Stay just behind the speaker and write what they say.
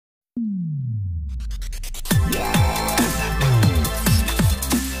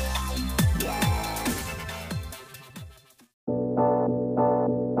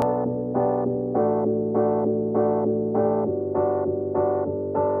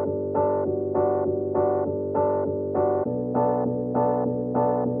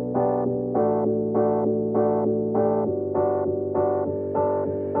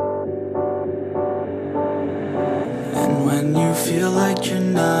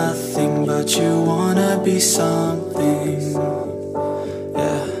but you wanna be something.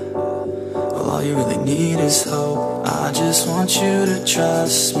 Yeah, well, all you really need is hope. I just want you to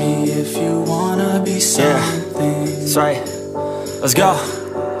trust me if you wanna be something. That's right. Let's go.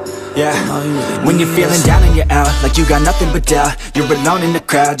 Yeah, when you're feeling down and you're out, like you got nothing but doubt, you're alone in the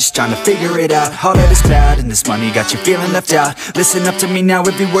crowd, just trying to figure it out. All that is cloud and this money got you feeling left out. Listen up to me now,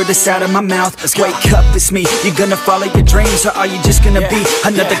 every word that's out of my mouth. Wake up, it's me. You're gonna follow your dreams, or are you just gonna be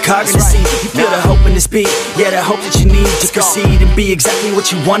another cog in the scene? You feel the hope in this beat, yeah, the hope that you need to proceed and be exactly what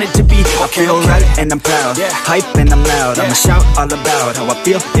you want it to be. I feel right and I'm proud, hype and I'm loud. I'ma shout all about how I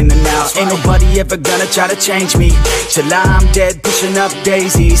feel in the now. Ain't nobody ever gonna try to change me till I'm dead, pushing up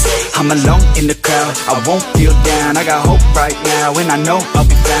daisies. I'm alone in the crowd, I won't feel down. I got hope right now, and I know I'll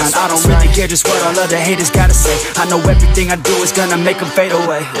be found. I don't really care just what all other haters gotta say. I know everything I do is gonna make them fade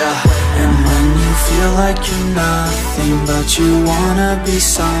away. And when you feel like you're nothing, but you wanna be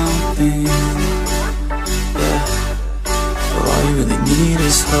something. Yeah, well, all you really need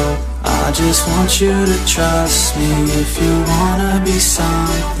is hope. I just want you to trust me if you wanna be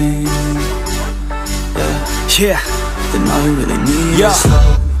something. Yeah, then all you really need is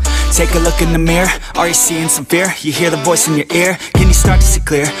hope. Take a look in the mirror, are you seeing some fear? You hear the voice in your ear, can you start to see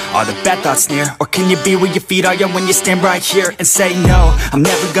clear? Are the bad thoughts near? Or can you be where your feet are when you stand right here and say no? I'm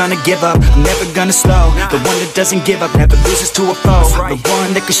never gonna give up, I'm never gonna slow. The one that doesn't give up, never loses to a foe. The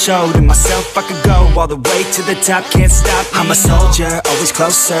one that could show to myself I could go all the way to the top, can't stop me. I'm a soldier, always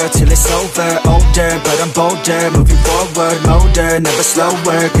closer till it's over. Older, but I'm bolder, moving forward, motor, never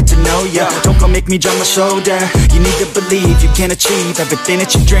slower. Good to know ya, don't go make me drop my shoulder. You need to believe you can achieve everything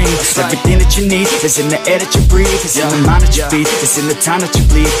that you dream. Everything that you need is in the air that you breathe. It's in the mind that you feed, it's in the time that you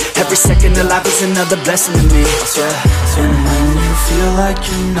bleed. Every second of life is another blessing to me. And when you feel like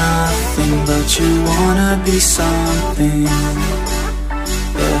you're nothing, but you wanna be something.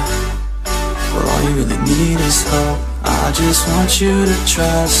 Yeah, well, all you really need is hope. I just want you to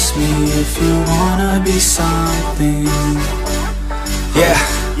trust me if you wanna be something.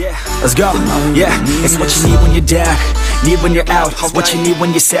 Let's go. It's what you need when you're down, need when you're out. It's what you need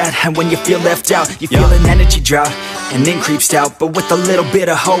when you're sad and when you feel left out. You feel an energy drought and then creeps out, but with a little bit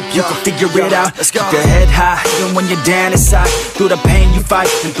of hope you can figure it out. Keep your head high even when you're down inside. Through the pain you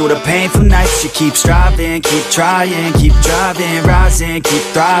fight and through the painful nights you keep striving, keep trying, keep driving, rising, keep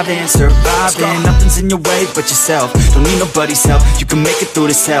thriving, surviving. Nothing's in your way but yourself, don't need nobody's help. You can make it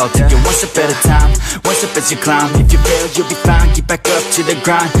through this hell, take it one step at a time, one step as you climb. If you fail you'll be fine, get back up to the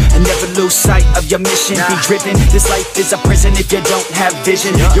grind and never lose sight of your mission. Be driven, this life is a prison if you don't have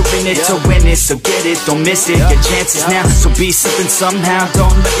vision. You're in it to win it, so get it, don't miss it. Your chances now, so be something somehow.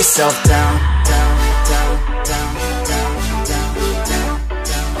 Don't let yourself down.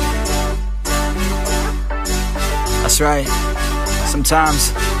 That's right.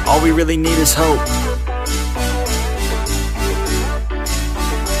 Sometimes all we really need is hope.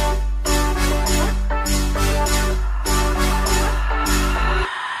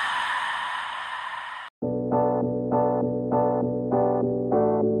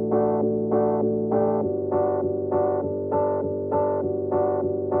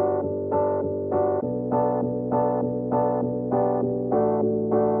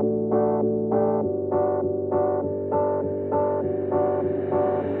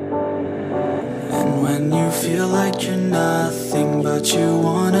 When you feel like you're nothing, but you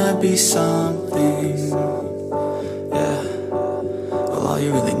wanna be something. Yeah, well, all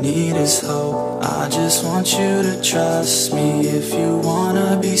you really need is hope. I just want you to trust me if you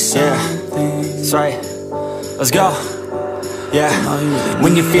wanna be something. That's right. Let's go.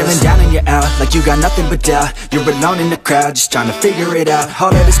 When you're feeling down and you're out, like you got nothing but doubt, you're alone in the crowd, just trying to figure it out.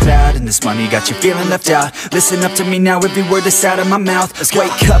 All that is cloud and this money got you feeling left out. Listen up to me now, every word that's out of my mouth.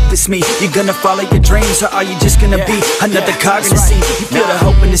 Wake up, it's me. You're gonna follow your dreams, or are you just gonna be another cog in the scene? You feel the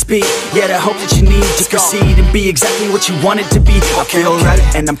hope in this beat, yeah, the hope that you need to proceed and be exactly what you want it to be. I feel right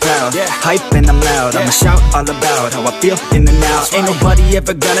and I'm proud, hype and I'm loud. I'ma shout all about how I feel in the now. Ain't nobody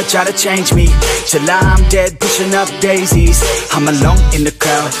ever gonna try to change me till I'm dead, pushing up daisies. I'm alone in the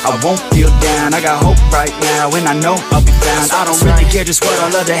crowd, I won't feel down. I got hope right now, and I know I'll be found. I don't really care just what all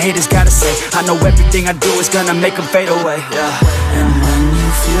other haters gotta say. I know everything I do is gonna make them fade away. And when you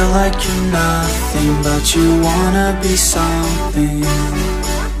feel like you're nothing, but you wanna be something.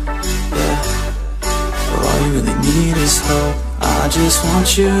 Well, all you really need is hope. I just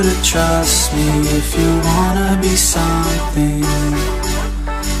want you to trust me if you wanna be something.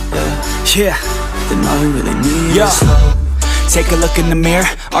 Then all you really need is hope. Take a look in the mirror.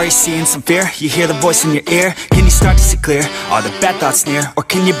 Are you seeing some fear? You hear the voice in your ear? Can you start to see clear? Are the bad thoughts near? Or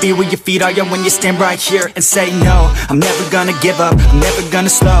can you be where your feet are when you stand right here and say no? I'm never gonna give up, I'm never gonna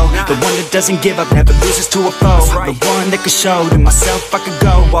slow. The one that doesn't give up never loses to a foe. The one that could show to myself I could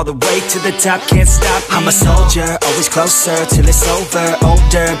go all the way to the top, can't stop me. I'm a soldier, always closer till it's over.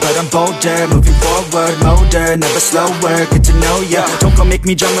 Older, but I'm bolder, moving forward, motor, never slower. Good to know ya, don't go make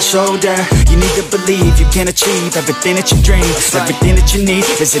me drop my shoulder. You need to believe you can achieve everything that you dream. Everything that you need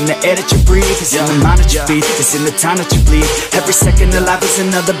is in the air that you breathe. It's in the mind that you feed, it's in the time that you bleed. Every second of life is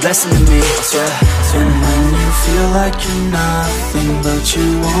another blessing to me. And when you feel like you're nothing, but you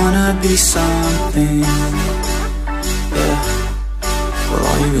wanna be something, yeah, well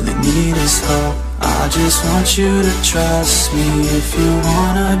all you really need is hope. I just want you to trust me if you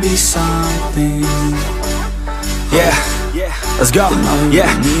wanna be something. Yeah, let's go. Yeah,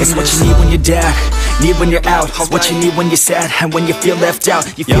 it's what you need when you're down, need when you're out. It's what you need when you're sad and when you feel left out.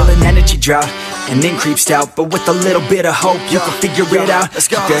 You feel an energy drought and then creeps out, but with a little bit of hope you can figure it out.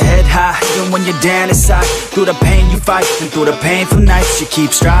 Keep your head high even when you're down inside. Through the pain you fight and through the painful nights you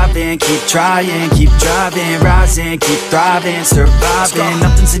keep striving, keep trying, keep driving, rising, keep thriving, surviving.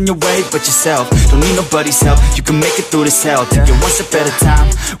 Nothing's in your way but yourself. Don't need nobody's help. You can make it through this hell. Take it one step at a time,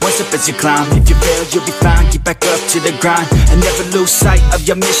 one step as you climb. If you fail you'll be fine. Get back up to the grind and never lose sight of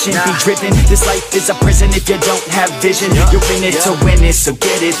your mission. Be driven. This life is a prison if you don't have vision. You're in it to win it, so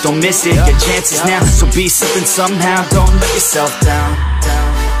get it, don't miss it. Your chances now, so be something somehow. Don't let yourself down.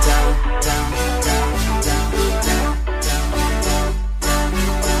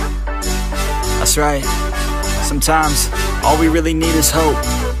 That's right. Sometimes all we really need is hope.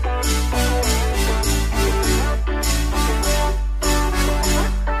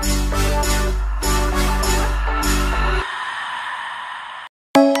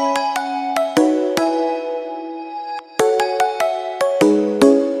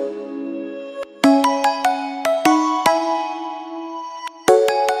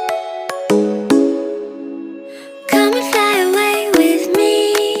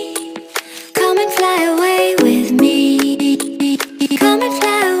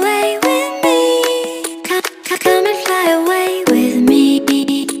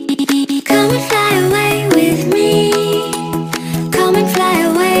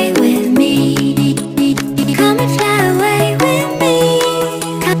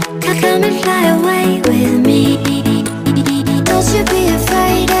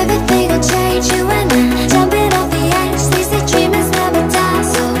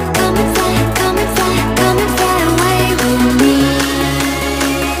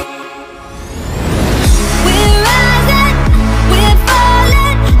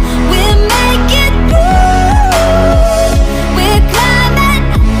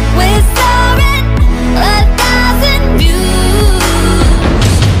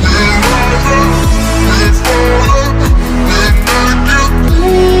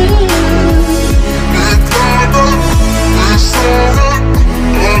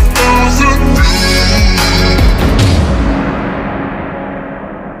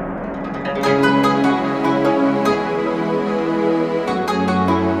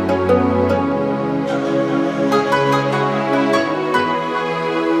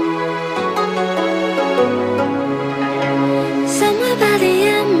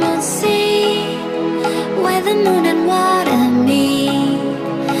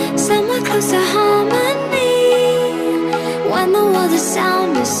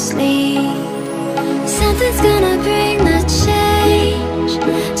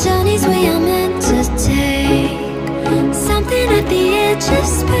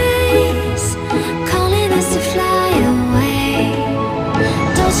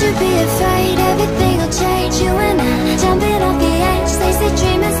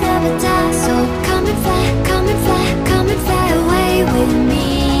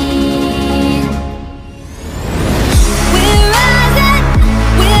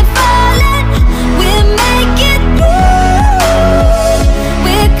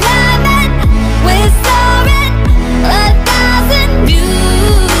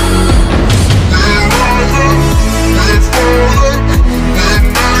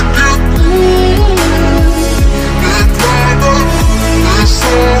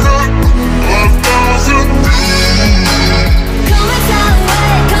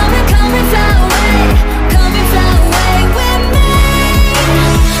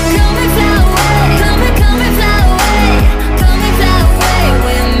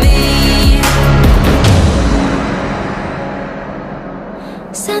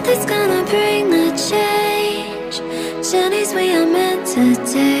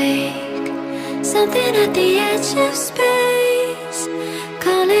 Something at the edge of space.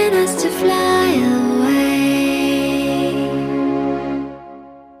 calling us to fly away.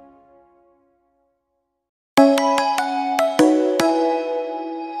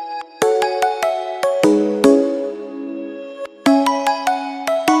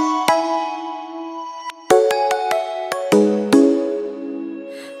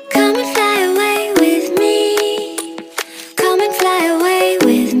 Come and fly away with me. Come and fly away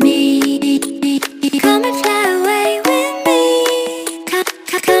with me. Come and fly away with me.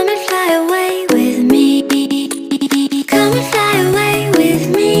 Come and fly away with me. Come and fly away with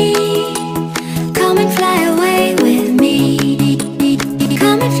me. Come and fly away with me.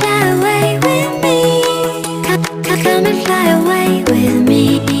 Come and fly away with me. Come and fly away with me.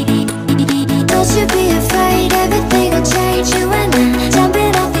 Don't you be afraid, everything will change. You and I,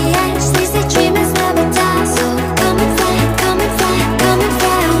 jumping off the edge. They say dreamers never die, so come and fly, come and fly, come and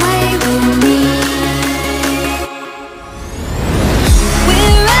fly away with me.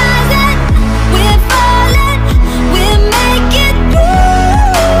 We're rising, we're falling, we're making through.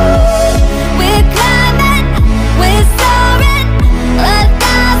 We're climbing, we're soaring,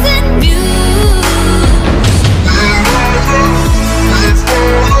 1,000 views. We're rising, we're falling, we're making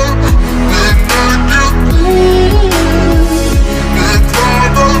through. We're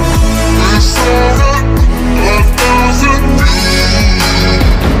climbing, we're soaring, 1,000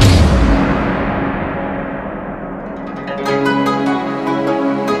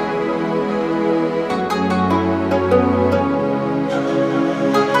 views.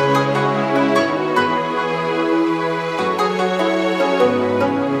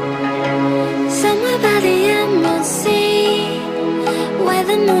 Somewhere by the emerald sea, where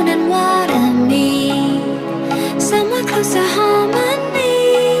the moon and water meet. Somewhere close to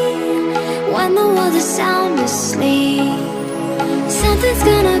harmony, when the world is sound asleep. Something's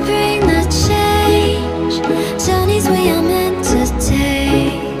gonna bring the change, journeys we are meant to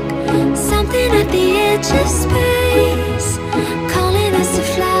take. Something at the edge of space, calling us to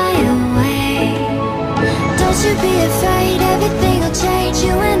fly away. Don't you be afraid, everything will change.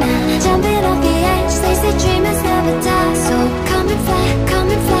 You and I, jumping off the edge. They say dreamers never die, so come and fly, come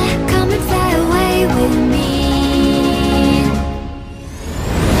and fly, come and fly away with me.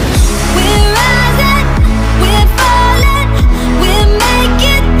 We're rising, we're falling, we're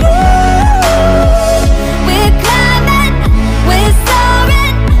making through. We're climbing, we're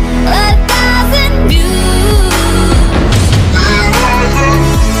soaring, 1,000 views. We're rising,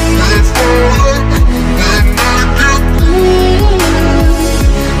 we're falling, we're making through.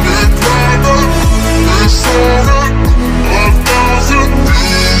 We're climbing, we're soaring, 1,000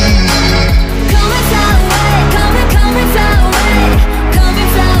 views. Come and fly away, come and fly away, come and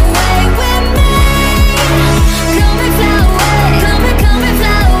fly away with me. Come and fly away, come and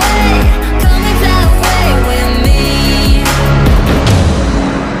fly away, come and fly away with me.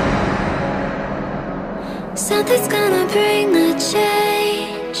 Something's gonna bring the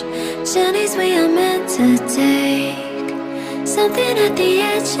change, journeys we are meant to take. Something at the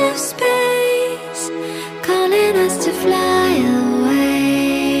edge of space, calling us to fly away.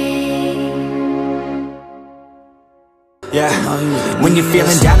 Yeah, when you're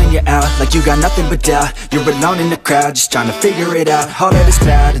feeling down and you're out, like you got nothing but doubt. You're alone in the crowd, just trying to figure it out. All that is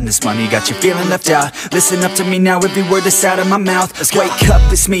bad, and this money got you feeling left out. Listen up to me now, every word that's out of my mouth. Wake up,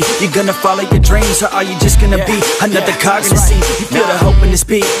 it's me. You're gonna follow your dreams, or are you just gonna be another cog in the scene? You feel the hope in this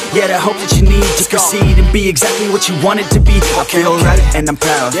beat, yeah, the hope that you need to proceed and be exactly what you want it to be. I feel right and I'm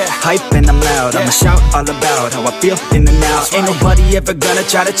proud, hype and I'm loud. I'ma shout all about how I feel in the now. Ain't nobody ever gonna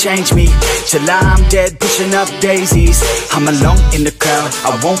try to change me till I'm dead, pushing up daisies. I'm alone in the crowd,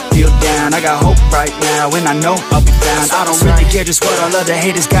 I won't feel down. I got hope right now, and I know I'll be found. I don't really care just what all other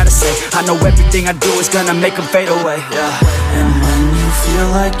haters gotta say. I know everything I do is gonna make them fade away. And when you feel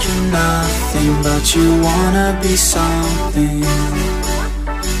like you're nothing, but you wanna be something,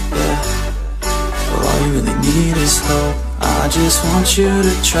 well, all you really need is hope. I just want you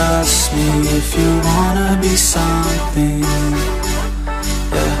to trust me. If you wanna be something,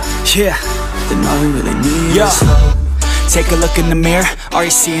 then all you really need is hope. Take a look in the mirror, are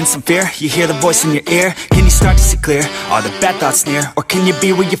you seeing some fear? You hear the voice in your ear, can you start to see clear? Are the bad thoughts near? Or can you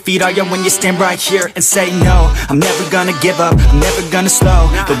be where your feet are when you stand right here and say no? I'm never gonna give up, I'm never gonna slow.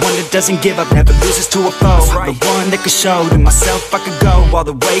 The one that doesn't give up never loses to a foe. The one that could show to myself I could go all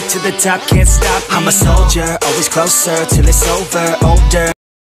the way to the top, can't stop me. I'm a soldier, always closer till it's over, older.